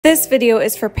This video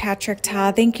is for Patrick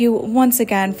Ta. Thank you once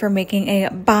again for making a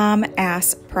bomb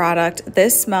ass product.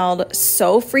 This smelled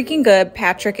so freaking good.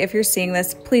 Patrick, if you're seeing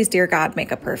this, please, dear God,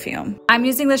 make a perfume. I'm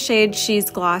using the shade She's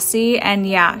Glossy, and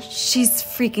yeah, she's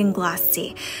freaking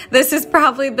glossy. This is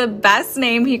probably the best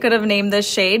name he could have named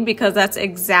this shade because that's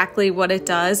exactly what it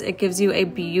does. It gives you a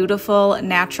beautiful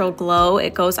natural glow.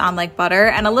 It goes on like butter,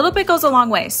 and a little bit goes a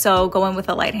long way, so go in with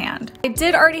a light hand. I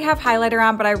did already have highlighter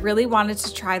on, but I really wanted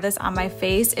to try this on my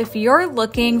face. If you're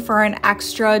looking for an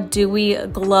extra dewy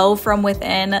glow from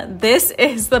within, this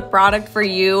is the product for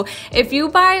you. If you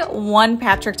buy one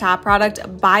Patrick Ta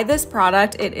product, buy this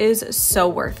product. It is so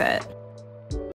worth it.